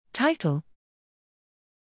Title: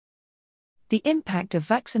 The Impact of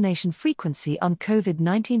Vaccination Frequency on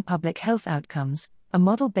COVID-19 Public Health Outcomes, a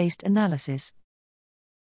Model-Based Analysis.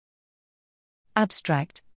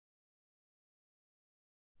 Abstract: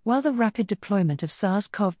 While the rapid deployment of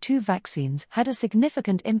SARS-CoV-2 vaccines had a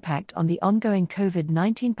significant impact on the ongoing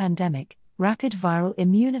COVID-19 pandemic, rapid viral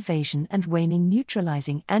immune evasion and waning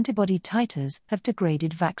neutralizing antibody titers have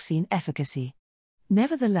degraded vaccine efficacy.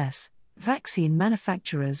 Nevertheless, vaccine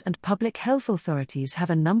manufacturers and public health authorities have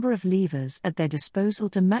a number of levers at their disposal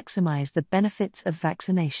to maximize the benefits of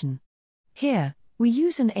vaccination. Here, we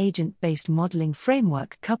use an agent-based modeling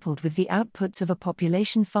framework coupled with the outputs of a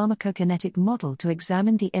population pharmacokinetic model to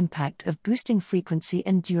examine the impact of boosting frequency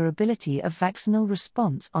and durability of vaccinal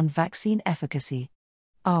response on vaccine efficacy.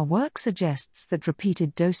 Our work suggests that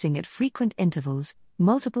repeated dosing at frequent intervals,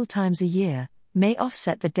 multiple times a year, may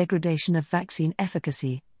offset the degradation of vaccine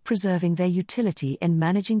efficacy, preserving their utility in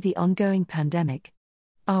managing the ongoing pandemic.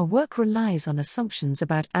 Our work relies on assumptions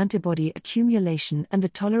about antibody accumulation and the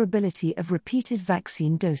tolerability of repeated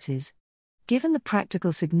vaccine doses. Given the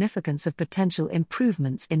practical significance of potential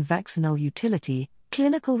improvements in vaccinal utility,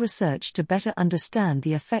 clinical research to better understand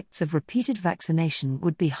the effects of repeated vaccination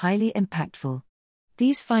would be highly impactful.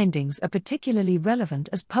 These findings are particularly relevant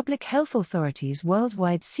as public health authorities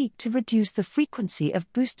worldwide seek to reduce the frequency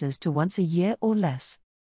of boosters to once a year or less.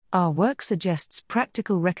 Our work suggests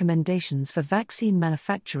practical recommendations for vaccine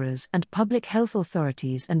manufacturers and public health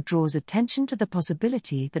authorities and draws attention to the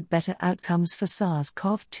possibility that better outcomes for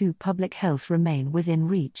SARS-CoV-2 public health remain within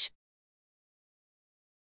reach.